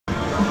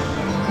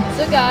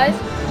So guys,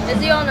 as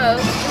you all know,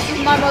 this is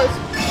my most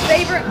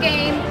favorite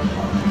game,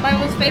 my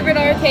most favorite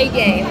arcade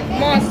game,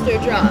 Monster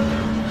Drop.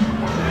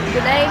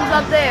 The name's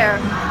up there.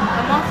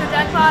 The Monster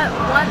Jackpot,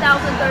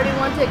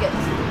 1,031 tickets.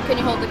 Can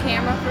you hold the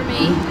camera for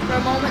me for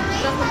a moment?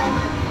 Just a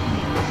moment.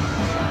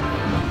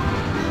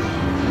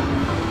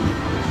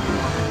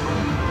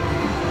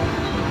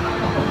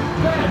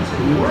 That's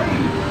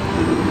great!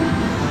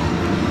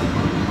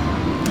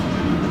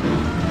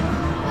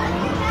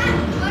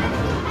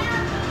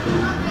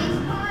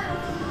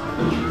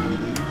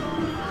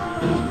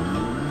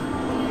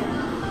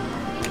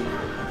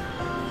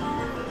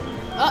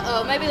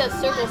 Uh-oh, maybe that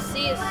circle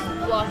C is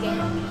blocking.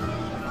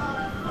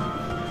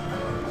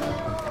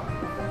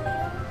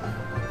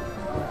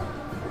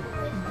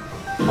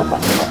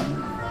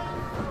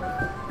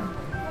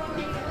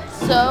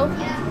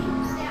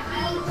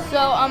 So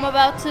I'm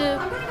about to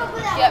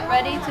get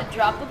ready to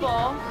drop the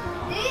ball.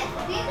 These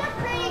are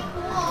pretty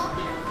cool.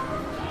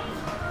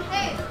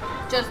 Hey.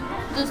 Just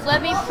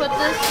let me put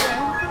this in.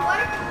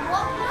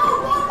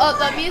 Oh,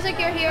 the music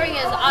you're hearing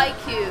is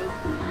IQ.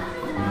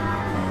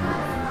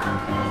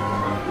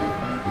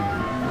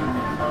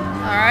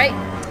 Alright,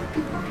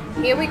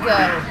 here we go.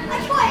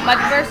 My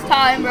first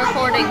time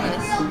recording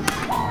this.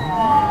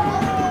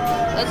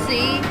 Let's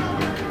see.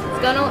 It's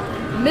gonna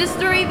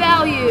mystery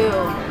value.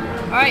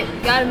 Alright,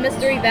 got a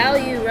mystery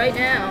value right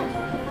now.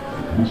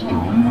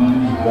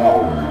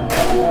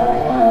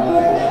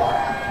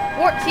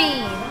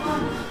 14.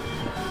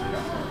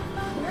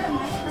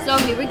 So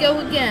here we go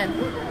again.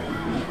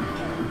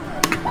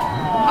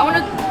 I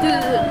wanna do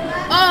the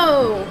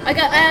oh! I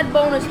got add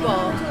bonus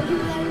ball.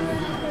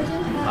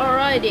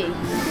 Alrighty.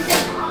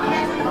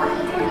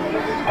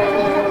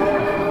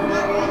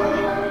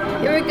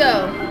 Here we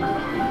go.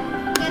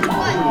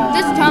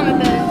 This time I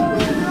bet.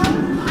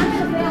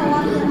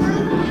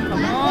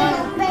 Come on.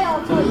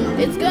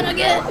 It's gonna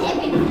get.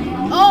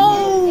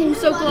 Oh,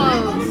 so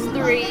close.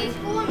 3.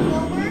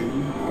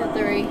 Got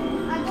 3.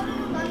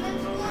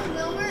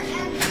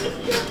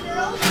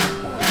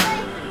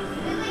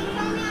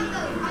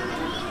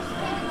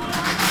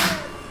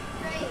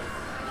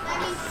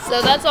 So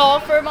that's all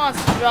for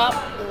Monster Drop.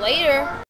 Later.